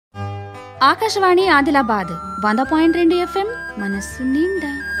Akashvani Adilabad 100.2 FM మనస్సు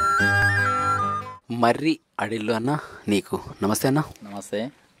నిండా. మర్రి అడిల్లు అన్న, నీకు నమస్తే అన్న. నమస్తే.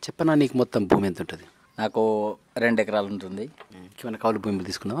 చెప్పన్నా, నీకు మొత్తం భూమి ఎంత ఉంటుంది? నాకు 2 ఎకరాలు ఉంటుంది. ఏమైనా కౌలు భూములు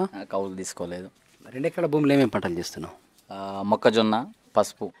తీసుకున్నావా? కౌలు తీసుకోలేదు. 2 ఎకరాల భూమిలో ఏమేమి పంటలు చేస్తున్నావు? మొక్కజొన్న,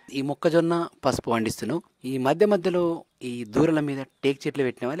 పసుపు. ఈ మొక్కజొన్న పసుపు పండిస్తున్నావు. ఈ మధ్య మధ్యలో ఈ దూరాల మీద టేక్ చెట్లు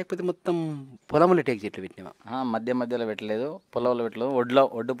పెట్టినావా, లేకపోతే మొత్తం పొలంలో టేక్ చెట్లు పెట్టినావా? మధ్య మధ్యలో పెట్టలేదు, పొలంలో పెట్టలేదు.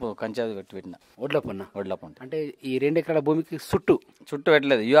 ఒడ్డు కంచె పెట్టిన. ఒడ్ల పంట అంటే ఈ 2 ఎకరాల భూమికి చుట్టూ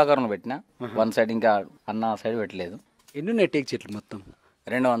పెట్టలేదు, యూ ఆకారంలో పెట్టిన. వన్ సైడ్, ఇంకా అన్న సైడ్ పెట్టలేదు. ఎన్ని ఉన్నాయి టేక్ చెట్లు మొత్తం?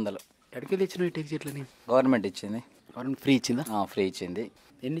 200. ఎక్కడికి తెచ్చినావు ఈ టేక్ చెట్లని? గవర్నమెంట్ ఇచ్చింది. గవర్నమెంట్ ఫ్రీ ఇచ్చిందా? ఫ్రీ ఇచ్చింది.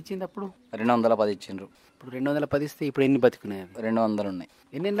 ఎన్ని ఇచ్చింది అప్పుడు? 210 ఇచ్చిండ్రు. ఇప్పుడు 210 ఇస్తే ఇప్పుడు ఎన్ని బతుకున్నాయి? 200 ఉన్నాయి.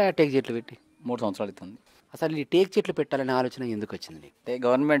 ఎన్ని టేక్ చెట్లు పెట్టి? 3 సంవత్సరాలు అవుతుంది. అసలు ఈ టేక్ చెట్లు పెట్టాలనే ఆలోచన ఎందుకు వచ్చింది?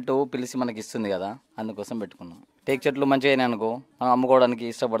 గవర్నమెంట్ పిలిచి మనకి ఇస్తుంది కదా, అందుకోసం పెట్టుకున్నాం. టేక్ చెట్లు మంచిగా అనుకో, మనం అమ్ముకోవడానికి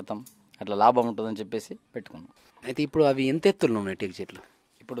ఇష్టపడతాం, అట్లా లాభం ఉంటుందని చెప్పేసి పెట్టుకున్నాం. అయితే ఇప్పుడు అవి ఎంత ఎత్తుల్లో ఉన్నాయి టేక్ చెట్లు?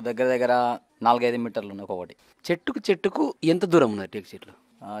 ఇప్పుడు దగ్గర దగ్గర 4-5 మీటర్లు ఉన్నాయి ఒక్కొక్కటి. చెట్టుకు ఎంత దూరం ఉన్నాయి టేక్ చెట్లు?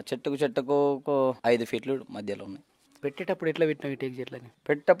 చెట్టుకు 5 ఫీట్లు మధ్యలో ఉన్నాయి. పెట్టేటప్పుడు ఎట్లా పెట్టినావు ఈ టేక్ చెట్లని?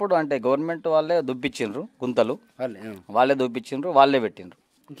 పెట్టేటప్పుడు అంటే గవర్నమెంట్ వాళ్ళే దుబ్బిచ్చిండ్రు, గుంతలు వాళ్ళే దుబ్బిచ్చిండ్రు, వాళ్ళే పెట్టిండ్రు.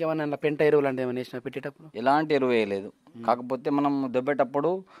 ఇంకేమన్నా పెంట ఎరువులు అంటే ఏమైనా వేసినా పెట్టేటప్పుడు? ఎలాంటి ఎరువు వేయలేదు. కాకపోతే మనం దుబ్బేటప్పుడు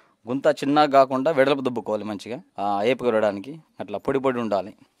గుంత చిన్నగా కాకుండా వెడల్పు దుబ్బుకోవాలి, మంచిగా ఏపుకొరడానికి అట్లా పొడి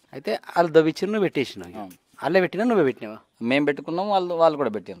ఉండాలి. అయితే వాళ్ళు దవ్విచ్చిన నువ్వు పెట్టేసినావు? వాళ్ళే పెట్టినా నువ్వే పెట్టినావా? మేము పెట్టుకున్నాం, వాళ్ళు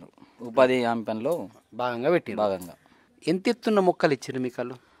కూడా పెట్టిండ్రు. ఉపాధి హామీ పనిలో భాగంగా. ఎంత ఎత్తున్న మొక్కలు ఇచ్చారు మీకు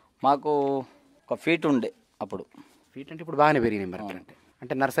వాళ్ళు? మాకు 1 ఫీట్ ఉండే అప్పుడు. ఫీట్ అంటే ఇప్పుడు బాగానే పెరిగినాయి మరి.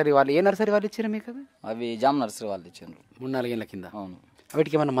 అంటే నర్సరీ వాళ్ళు, ఏ నర్సరీ వాళ్ళు ఇచ్చారు మీకు అవి? అవి జామ్ నర్సరీ వాళ్ళు ఇచ్చిండ్రు 3-4 ఏళ్ళ కింద. అవును.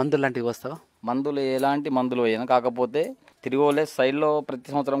 వాటికి ఏమైనా మందులు లాంటివి వస్తావా? మందులు ఎలాంటి మందులు వేయను. కాకపోతే తిరిగోలే సైడ్లో ప్రతి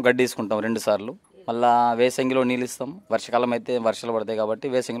సంవత్సరం గడ్డి తీసుకుంటాం 2 సార్లు. మళ్ళీ వేసంగిలో నీళ్ళు ఇస్తాం. వర్షాకాలం అయితే వర్షాలు పడతాయి కాబట్టి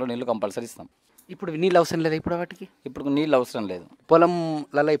వేసంగిలో నీళ్ళు కంపల్సరీ ఇస్తాం. ఇప్పుడు నీళ్ళు అవసరం లేదా ఇప్పుడు వాటికి? ఇప్పుడు నీళ్ళు అవసరం లేదు.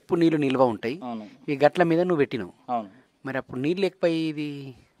 పొలంలలో ఎప్పుడు నీళ్ళు నిల్వ ఉంటాయి. అవును. ఈ గట్ల మీద నువ్వు పెట్టినావు. అవును. మరి అప్పుడు నీళ్ళు లేకపోయి ఇది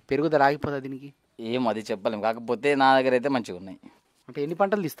పెరుగుదల ఆగిపోతుంది దీనికి? ఏం అది చెప్పలేము. కాకపోతే నా దగ్గర అయితే మంచిగా ఉన్నాయి. అంటే ఎన్ని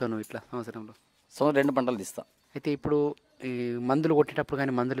పంటలు తీస్తావు నువ్వు ఇట్లా సంవత్సరంలో? 2 పంటలు తీస్తా. అయితే ఇప్పుడు ఈ మందులు కొట్టేటప్పుడు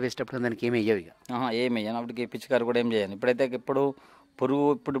కానీ మందులు వేసేటప్పుడు దానికి ఏమి వేయవు ఇక? ఏమి వేయను. అప్పటికి పిచ్చికారు కూడా ఏం చేయను. ఇప్పుడైతే పురుగు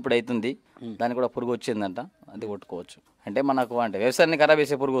ఇప్పుడు అవుతుంది, దానికి కూడా పురుగు వచ్చిందంట, అది కొట్టుకోవచ్చు. అంటే మనకు అంటే వ్యవసాయాన్ని ఖరాబ్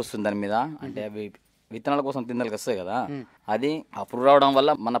చేసే పురుగు వస్తుంది దాని మీద. అంటే అవి విత్తనాల కోసం తిందలకి వస్తాయి కదా, అది ఆ పురుగు రావడం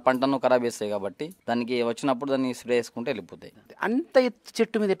వల్ల మన పంటను ఖరాబ్ చేస్తాయి కాబట్టి దానికి వచ్చినప్పుడు దాన్ని స్ప్రే చేసుకుంటే వెళ్ళిపోతాయి. అంత ఎత్తు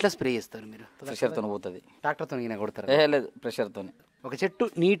చెట్టు మీద ఎట్లా స్ప్రే చేస్తారు మీరు? ప్రెషర్తో పోతుంది. ట్రాక్టర్తో కొడతారు? లేదు, ప్రెషర్తోనే. ఒక చెట్టు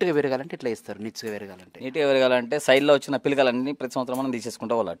నీట్గా పెరగాలంటే ఎట్లా ఇస్తారు? నీట్గా పెరగాలంటే సైడ్లో వచ్చిన పిలకలన్నీ ప్రతి సంవత్సరం మనం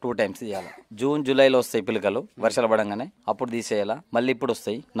తీసేసుకుంటా వాళ్ళ 2 టైమ్స్ తీయాలి. జూన్ జూలైలో వస్తాయి పిలకలు, వర్షాలు పడంగానే అప్పుడు తీసేయాలా. మళ్ళీ ఇప్పుడు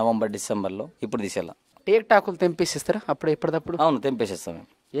వస్తాయి నవంబర్ డిసెంబర్లో, ఇప్పుడు తీసేయాలా. టేక్ ఆకులు తెంపేసిస్తారా అప్పుడు ఎప్పటికప్పుడు? అవును, తెంపేసేస్తాం మేము.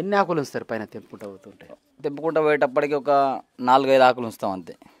 ఎన్ని ఆకులు ఉంచుతారు పైన తెంపుకుంటూ పోతుంటాయి? తెంపుకుంటూ పోయేటప్పటికి ఒక 4-5 ఆకులు ఉంచుతాం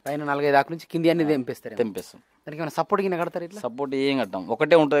అంతే. పైన 4-5 ఆకుల నుంచి కింది అన్ని తెంపేస్తారు? తెంపేస్తాం. దానికి ఏమైనా సపోర్ట్ కింద కడతారు? ఇట్లా సపోర్ట్ ఏం కట్టాం,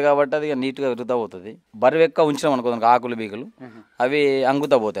 ఒకటే ఉంటుంది కాబట్టి అది నీట్గా విరుగుతా పోతుంది. బరువు ఎక్కువ ఉంచినాం అనుకో దానికి ఆకులు బీకులు అవి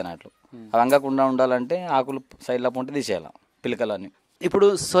అంగుతా పోతాయి అట్లు. అవి అంగకుండా ఉండాలంటే ఆకులు సైడ్లో పొంటి తీసేయాలి పిలకలన్నీ. ఇప్పుడు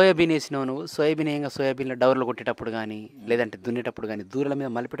సోయాబీన్ వేసినావు నువ్వు. సోయాబీన్లో డవర్లు కొట్టేటప్పుడు కానీ లేదంటే దున్నేటప్పుడు కానీ దూరాల మీద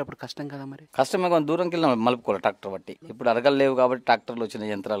మలిపేటప్పుడు కష్టం కదా మరి? కష్టమే, కొంచెం దూరంకి వెళ్ళినా మలుపుకోవాలి ట్రాక్టర్ బట్టి. ఇప్పుడు అరగలు లేవు కాబట్టి ట్రాక్టర్లు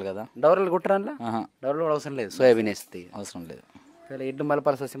వచ్చిన యంత్రాలు కదా. డవర్లు కొట్టరా? డవర్లు కూడా అవసరం లేదు, సోయాబీన్ వేస్తే అవసరం లేదు. ఎడ్లు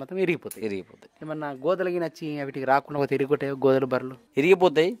మలపాల్సి వస్తే మొత్తం ఇరిగిపోతాయి. ఏమన్నా గోదలకి నచ్చి వీటికి రాకుండా పోతే ఇరిగిపోతాయి గోదలు బర్రెలు?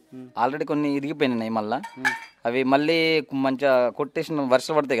 ఇరిగిపోతాయి. ఆల్రెడీ కొన్ని ఇరిగిపోయినాయి. మళ్ళీ అవి మళ్ళీ మంచిగా కొట్టేసిన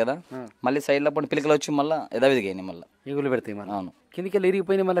వర్షాలు పడతాయి కదా, మళ్ళీ సైడ్లో పడి పిలకలు వచ్చి మళ్ళీ ఎదవిదిగాయి, మళ్ళీ ఇగులు పెడతాయి. అవును, కిందికి వెళ్ళి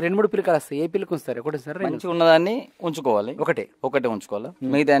ఇరిగిపోయినాయి. మళ్ళీ 2-3 పిలకలు వస్తాయి. ఏ పిలకు ఉంచుతారు? ఒకటి సార్ మంచిగా ఉన్నదాన్ని ఉంచుకోవాలి, ఒకటే ఉంచుకోవాలి,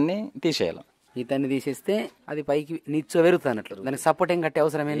 మిగతాన్ని తీసేయాలి. ఈతాన్ని తీసేస్తే అది పైకి నిచ్చు పెరుగుతుంది అన్నట్లు. దానికి సపోర్ట్ ఏం కట్టే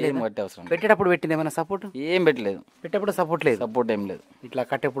అవసరం ఏం లేదు. పెట్టేటప్పుడు పెట్టింది ఏమైనా సపోర్ట్? ఏం పెట్టలేదు. పెట్టేటప్పుడు సపోర్ట్ ఏం లేదు. ఇట్లా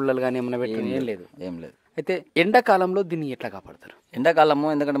కట్టె పుల్లలు కానీ ఏమైనా పెట్టింది? ఏం లేదు. అయితే ఎండాకాలంలో దీన్ని ఎట్లా కాపాడతారు? ఎండాకాలము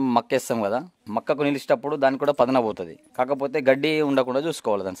ఎందుకంటే మక్కేస్తాం కదా, మక్కకు నిలిచేటప్పుడు దానికి కూడా పదన పోతుంది. కాకపోతే గడ్డి ఉండకుండా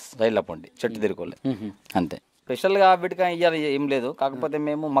చూసుకోవాలి, దాని సైడ్లో పండి చెట్టు తిరుగుకోవాలి అంతే. స్పెషల్గా వీటికి ఇయ్యాలి ఏం లేదు. కాకపోతే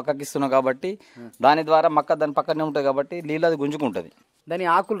మేము మక్కకి ఇస్తున్నాం కాబట్టి దాని ద్వారా మక్క దాని పక్కనే ఉంటుంది కాబట్టి నీళ్ళు అది గుంజుకుంటుంది. దాని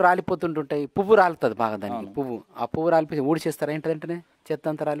ఆకులు రాలిపోతుంటుంటాయి, పువ్వు రాలుతుంది బాగా. దానికి పువ్వు రాలిపోయి ఊడిచేస్తారా ఏంటంటే చెత్త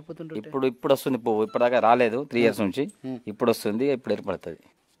అంతా రాలిపోతుంటుంది? ఇప్పుడు వస్తుంది పువ్వు. ఇప్పటిదాకా రాలేదు, 3 years నుంచి. ఇప్పుడు వస్తుంది, ఇప్పుడు ఏర్పడుతుంది.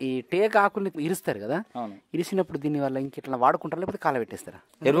 ఈ టేక్ ఆకుల్ని ఇరుస్తారు కదా, ఇరిసినప్పుడు దీని వల్ల ఇంకెట్లా వాడుకుంటారా లేకపోతే కాల పెట్టేస్తారా?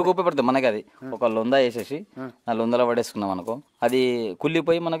 ఎరువుకు ఉపయోగపడుతుంది మనకి. అది ఒక లొంద వేసేసి ఆ లొందలో పడేసుకున్నాం అనుకో, అది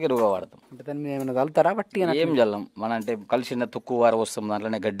కుళ్ళిపోయి మనకి ఎరువుగా వాడతాం. అంటే దాన్ని మీద ఏమైనా చల్లుతారా? బట్టి ఏం చల్లం మన, అంటే కలిసిన తుక్కు వార వస్తాం,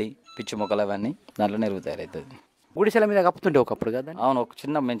 దాంట్లోనే గడ్డి పిచ్చి మొక్కలు అవన్నీ దాంట్లోనే ఎరువు తయారవుతుంది. గుడిసెల మీద కప్పుతుండే ఒకప్పుడు కదా? అవును,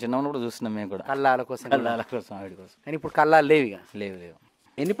 మేము చిన్నప్పుడు చూస్తున్నాం మేము కూడా, కల్లాల కోసం. వాడి కోసం. కానీ ఇప్పుడు కల్లాలు లేవు. లేవు.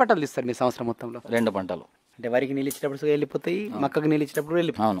 ఎన్ని పంటలు తీస్తారు మీరు సంవత్సరం మొత్తంలో? 2 పంటలు. అంటే వరికి నీళ్ళు ఇచ్చినప్పుడు వెళ్ళిపోతాయి, మక్కకు నీళ్ళు ఇచ్చినప్పుడు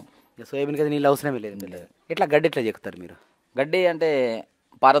వెళ్ళిపోతాయి. అవును. సోయాబీన్ కదా నీళ్ళు అవసరమే లేదు. ఎట్లా గడ్డి ఎట్లా చెక్కుతారు మీరు? గడ్డి అంటే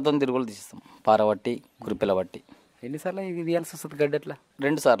పారతో తిరుగులు తీస్తాం, పార బట్టి కురిపిల బట్టి. ఎన్నిసార్లు ఇది తీయాల్సి వస్తుంది గడ్డి ఎట్లా?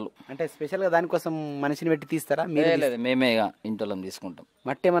 2 సార్లు. అంటే స్పెషల్గా దానికోసం మనిషిని పెట్టి తీస్తారా? లేదు, మేమే ఇక ఇంటోళ్ళం తీసుకుంటాం.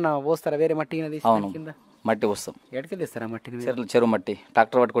 మట్టి ఏమన్నా పోస్తారా? వేరే మట్టి అవును, కింద మట్టి పోస్తాం. ఎక్కడికి తీస్తారా మట్టిని? చెరువు మట్టి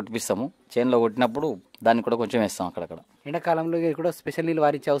ట్రాక్టర్ పట్టి కొట్టిపిస్తాము. చేనులో కొట్టినప్పుడు దాన్ని కూడా కొంచెం వేస్తాం అక్కడక్కడ. ఎండాకాలంలో కూడా స్పెషల్ నీళ్ళు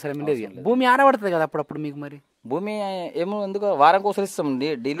వారించే అవసరం లేదు. భూమి ఆరబడుతుంది కదా అప్పుడప్పుడు మీకు. మరి భూమి ఏమో ఎందుకు వారం కోసం ఇస్తాం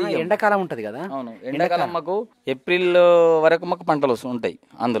డైలీ. ఎండాకాలం ఉంటది కదా. అవును, ఎండాకాలం మాకు ఏప్రిల్ వరకు మాకు పంటలు ఉంటాయి.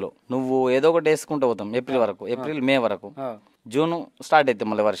 అందులో నువ్వు ఏదో ఒకటి వేసుకుంటూ పోతాం. ఏప్రిల్ మే వరకు. జూన్ స్టార్ట్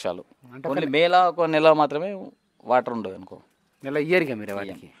అవుతాయి మళ్ళీ వర్షాలు. ఓన్లీ మేలో ఒక నెల మాత్రమే వాటర్ ఉండదు అనుకో. నెల ఇయర్గా మీరు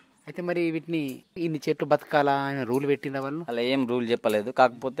వాటికి. అయితే మరి వీటిని ఇన్ని చెట్లు బతకాలా అని రూల్ పెట్టిన వాళ్ళు? అలా ఏం రూల్ చెప్పలేదు.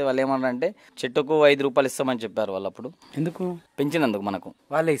 కాకపోతే వాళ్ళు ఏమన్నారంటే చెట్టుకు 5 రూపాయలు ఇస్తామని చెప్పారు వాళ్ళు అప్పుడు. ఎందుకు? పెంచినందుకు. మనకు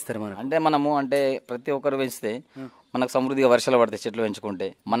వాళ్ళే ఇస్తారు మనకు. అంటే మనము అంటే ప్రతి ఒక్కరు పెంచితే మనకు సమృద్ధిగా వర్షాలు పడతాయి. చెట్లు పెంచుకుంటే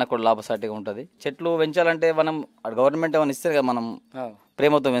మనకు కూడా లాభసాటిగా ఉంటుంది. చెట్లు పెంచాలంటే మనం గవర్నమెంట్ ఏమైనా ఇస్తారు కదా, మనం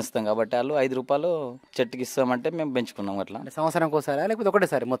ప్రేమతో పెంచుతాం కాబట్టి వాళ్ళు 5 రూపాయలు చెట్టుకి ఇస్తామంటే మేము పెంచుకున్నాం. అట్లా సంవత్సరానికి ఒకసారి లేకపోతే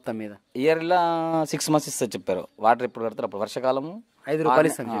ఒకటేసారి మొత్తం మీద? ఇయర్లో 6 months ఇస్తారు చెప్పారు. వాటర్ ఎప్పుడు కడతారు అప్పుడు. వర్షాకాలము 5 రూపాయలు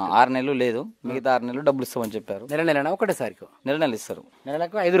ఇస్తాం. 6 నెలలు లేదు, మిగతా 6 నెలలు డబ్బులు ఇస్తామని చెప్పారు. నెల ఒకటేసారి? నెల ఇస్తారు.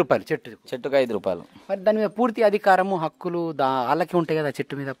 నెలకు 5 రూపాయలు చెట్టుకు 5 రూపాయలు. మరి దాని మీద పూర్తి అధికారము హక్కులు వాళ్ళకి ఉంటాయి కదా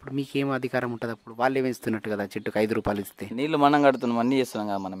చెట్టు మీద. అప్పుడు మీకు ఏం అధికారం ఉంటుంది? అప్పుడు వాళ్ళే పెంచుతున్నట్టు కదా చెట్టుకు 5 రూపాయలు ఇస్తే. నీళ్లు మనం కడుతున్నాం, అన్ని చేస్తున్నాం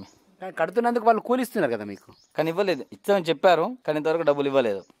కదా మనమే. కడుతున్నందుకు వాళ్ళు కూలిస్తున్నారు కదా మీకు. కానీ ఇవ్వలేదు. ఇస్తామని చెప్పారు కానీ ఇంతవరకు డబ్బులు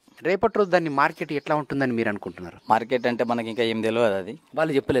ఇవ్వలేదు. రేపటి రోజు దాన్ని మార్కెట్ ఎట్లా ఉంటుందని మీరు అనుకుంటున్నారు? మార్కెట్ అంటే మనకి ఇంకా ఏం తెలియదు. అది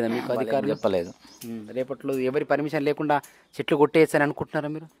వాళ్ళు చెప్పలేదా మీకు? అధికారులు చెప్పలేదు. రేపట్లో ఎవరి పర్మిషన్ లేకుండా చెట్లు కొట్టేయచ్చని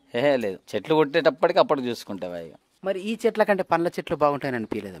అనుకుంటున్నారా మీరు? లేదు, చెట్లు కొట్టేటప్పటికి అప్పుడు చూసుకుంటావా ఇక. మరి ఈ చెట్ల కంటే పండ్ల చెట్లు బాగుంటాయని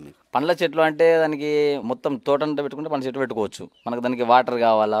అనిపించలేదా మీకు? పండ్ల చెట్లు అంటే దానికి మొత్తం తోటంతా పెట్టుకుంటే పండ్ల చెట్లు పెట్టుకోవచ్చు. మనకు దానికి వాటర్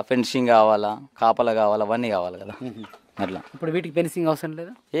కావాలా, ఫెన్సింగ్ కావాలా, కాపలా కావాలా, అవన్నీ కావాలి కదా అట్లా. ఇప్పుడు వీటికి ఫెన్సింగ్ అవసరం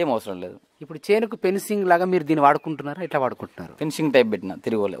లేదా? ఏం అవసరం లేదు. ఇప్పుడు చేనుకు ఫెన్సింగ్ లాగా మీరు దీన్ని వాడుకుంటున్నారా? ఎట్లా వాడుకుంటున్నారు? ఫెన్సింగ్ టైప్ పెట్టిన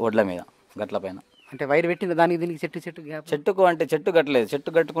తిరిగి ఒడ్ల మీద గట్ల పైన అంటే వైర్ పెట్టిన దానికి దీనికి చెట్టుకు అంటే చెట్టు కట్టలేదు.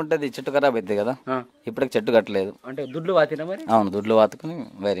 చెట్టు కట్టుకుంటే చెట్టు ఖరాబ్ అవుతుంది కదా. ఇప్పటికి చెట్టు కట్టలేదు. అంటే దుడ్లు వాతినా మరి? అవును, దుడ్లు వాతుకుని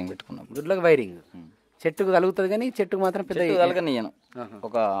వైరింగ్ పెట్టుకున్నాం. దుడ్లకు వైరింగ్ చెట్టుకు కలుగుతుంది కానీ చెట్టుకు మాత్రం పెద్ద కలగనియను.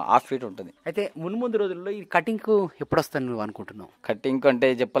 ఒక 1/2 feet ఉంటుంది. అయితే ముందు రోజుల్లో ఈ కటింగ్ కు ఎప్పుడు వస్తాను నువ్వు అనుకుంటున్నావు? కటింగ్ అంటే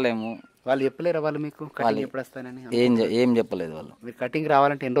చెప్పలేము. వాళ్ళు చెప్పలేరా వాళ్ళు మీకు కటింగ్ ఎప్పుడు వస్తానని? ఏం చెప్పలేదు వాళ్ళు. మీరు కటింగ్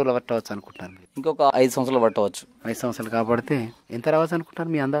రావాలంటే ఎన్ని రోజులు పట్టవచ్చు అనుకుంటారు? ఇంకొక 5 సంవత్సరాలు పట్టవచ్చు. 5 సంవత్సరాలు కాబట్టి ఎంత రావచ్చు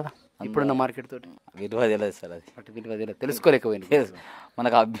అనుకుంటారు మీ అందాదా ఇప్పుడున్న మార్కెట్ తోటి? విలువ తెలియదు సార్. అది విలువ తెలియదు, తెలుసుకోలేకపోయింది.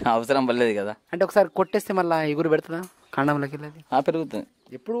 మనకు అవసరం పడలేదు కదా. అంటే ఒకసారి కొట్టేస్తే మళ్ళీ ఎగురు పెడుతుందా కాండంలోకి వెళ్ళేది? పెరుగుతుంది.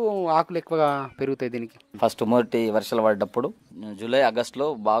 ఎప్పుడు ఆకులు ఎక్కువగా పెరుగుతాయి దీనికి? ఫస్ట్ మొదటి వర్షాలు పడ్డప్పుడు జూలై ఆగస్టులో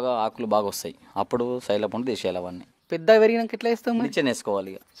బాగా ఆకులు బాగా వస్తాయి. అప్పుడు సైలపండు తీసేయాలి. అవన్నీ పెద్దగా పెరిగినాక ఎట్లా వేస్తాం? ఇచ్చని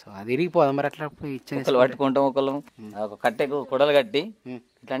వేసుకోవాలి. సో అది విరిగిపోదా మరి? అట్లా ఇచ్చని పట్టుకుంటాం. ఒకళ్ళు ఒక కట్టెకు కొడలు కట్టి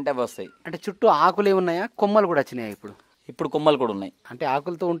ఇట్లా అంటే అవి వస్తాయి. అంటే చుట్టూ ఆకులే ఉన్నాయా, కొమ్మలు కూడా వచ్చినాయా? ఇప్పుడు కొమ్మలు కూడా ఉన్నాయి. అంటే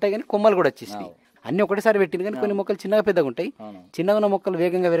ఆకులతో ఉంటాయి కానీ కొమ్మలు కూడా వచ్చేసినాయి. అన్ని ఒకటేసారి పెట్టింది కానీ కొన్ని మొక్కలు చిన్నగా పెద్దగా ఉంటాయి. చిన్నగా ఉన్న మొక్కలు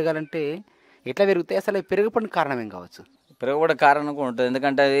వేగంగా పెరగాలంటే ఎట్లా పెరుగుతాయి? అసలు పెరగపడిన కారణం ఏం కావచ్చు? పెరగబడే కారణం కూడా ఉంటుంది.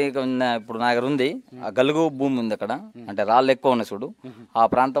 ఎందుకంటే అది ఇప్పుడు నా దగ్గర ఉంది, ఆ గలుగు భూమి ఉంది అక్కడ. అంటే రాళ్ళు ఎక్కువ ఉన్నాయి చూడు, ఆ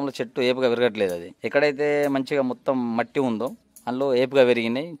ప్రాంతంలో చెట్టు ఏపుగా పెరగట్లేదు. అది ఎక్కడైతే మంచిగా మొత్తం మట్టి ఉందో అందులో ఏపుగా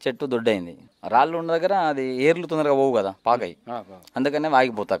పెరిగినాయి, చెట్టు దొడ్డైంది. రాళ్ళు ఉన్న దగ్గర అది ఏర్లు తొందరగా పోవు కదా, పాకాయి. అందుకనే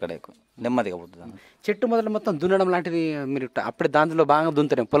ఆగిపోతా అక్కడ ఎక్కువ నెమ్మదిగా పోతుంది. చెట్టు మొదలు మొత్తం దున్నడం లాంటిది మీరు అప్పుడే దాంట్లో బాగా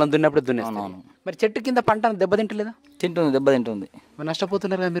దున్నుతారు, పొలం దున్నప్పుడు దున్నేస్తాను. మరి చెట్టు కింద పంట దెబ్బతింటలేదా? తింటుంది, దెబ్బ తింటుంది.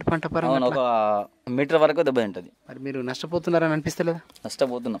 నష్టపోతున్నారు కదా మీరు పంట పరంగా? ఒక మీటర్ వరకు దెబ్బ తింటుంది. మరి మీరు నష్టపోతున్నారని అనిపిస్తలేదా?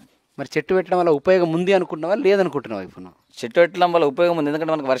 నష్టపోతున్నాం. మరి చెట్టు పెట్టడం వల్ల ఉపయోగం ఉంది అనుకుంటున్నావా లేదనుకుంటున్నావా? ఇప్పుడు చెట్టు పెట్టడం వల్ల ఉపయోగం ఉంది,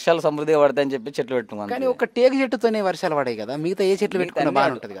 ఎందుకంటే మనకు వర్షాలు సమృద్ధిగా పడతాయని చెప్పి చెట్లు పెట్టుకున్నాం. కానీ ఒక టేకు చెట్టుతోనే వర్షాలు పడాయి కదా, మిగతా ఏ చెట్లు పెట్టుకున్నా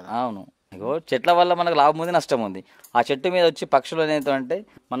బాగా ఉంటుంది కదా. అవును, ఇగో చెట్ల వల్ల మనకు లాభం ఉంది, నష్టం ఉంది. ఆ చెట్టు మీద వచ్చి పక్షులు అంటే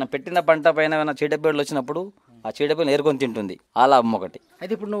మనం పెట్టిన పంట పైన చీడపీడలు వచ్చినప్పుడు ఆ చీడపీడలు ఏరుకొని తింటుంది, ఆ లాభం ఒకటి.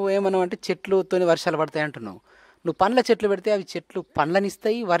 అయితే ఇప్పుడు నువ్వు ఏమన్నావు అంటే చెట్లతోనే వర్షాలు పడతాయి అంటున్నావు. నువ్వు పండ్ల చెట్లు పెడితే అవి చెట్లు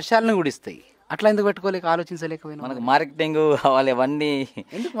పండ్లనిస్తాయి, వర్షాలను కూడా ఇస్తాయి. అట్లా ఎందుకు పెట్టుకోలేక ఆలోచించలేకపోయినా? మనకు మార్కెటింగ్ కావాలి, అవన్నీ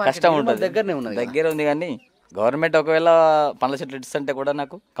కష్టం ఉంటుంది. దగ్గర ఉంది కానీ గవర్నమెంట్ ఒకవేళ పండ్ల చెట్లు ఇస్తుంటే కూడా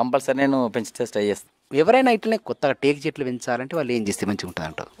నాకు కంపల్సరీ నేను పెంచితే ట్రై చేస్తాను. ఎవరైనా ఇట్లనే కొత్తగా టేకు చెట్లు పెంచాలంటే వాళ్ళు ఏం చేస్తే మంచిగా ఉంటుంది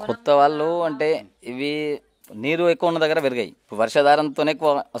అంటారు? కొత్త వాళ్ళు అంటే ఇవి నీరు ఎక్కువ ఉన్న దగ్గర పెరిగాయి, వర్షాధారంతోనే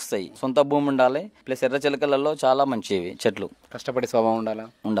ఎక్కువ వస్తాయి. సొంత భూమి ఉండాలి, ప్లస్ ఎర్ర చిలకలలో చాలా మంచివి చెట్లు. కష్టపడే స్వభావం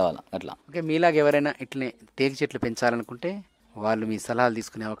ఉండాలా అట్లా. ఓకే, మీలాగా ఎవరైనా ఇట్లనే టేకు చెట్లు పెంచాలనుకుంటే వాళ్ళు మీ సలహాలు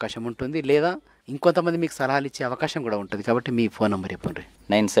తీసుకునే అవకాశం ఉంటుంది, లేదా ఇంకొంతమంది మీకు సలహాలు ఇచ్చే అవకాశం కూడా ఉంటుంది. కాబట్టి మీ ఫోన్ నెంబర్ చెప్పండి.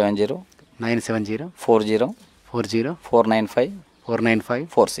 970 970 40 40 495 495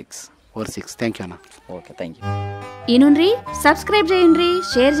 46. 46. థ్యాంక్ యూ అన్న. Okay, thank you. ఈనుండ్రి సబ్స్క్రైబ్ చేయండి,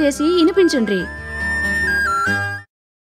 షేర్ చేసి వినిపించుండ్రి.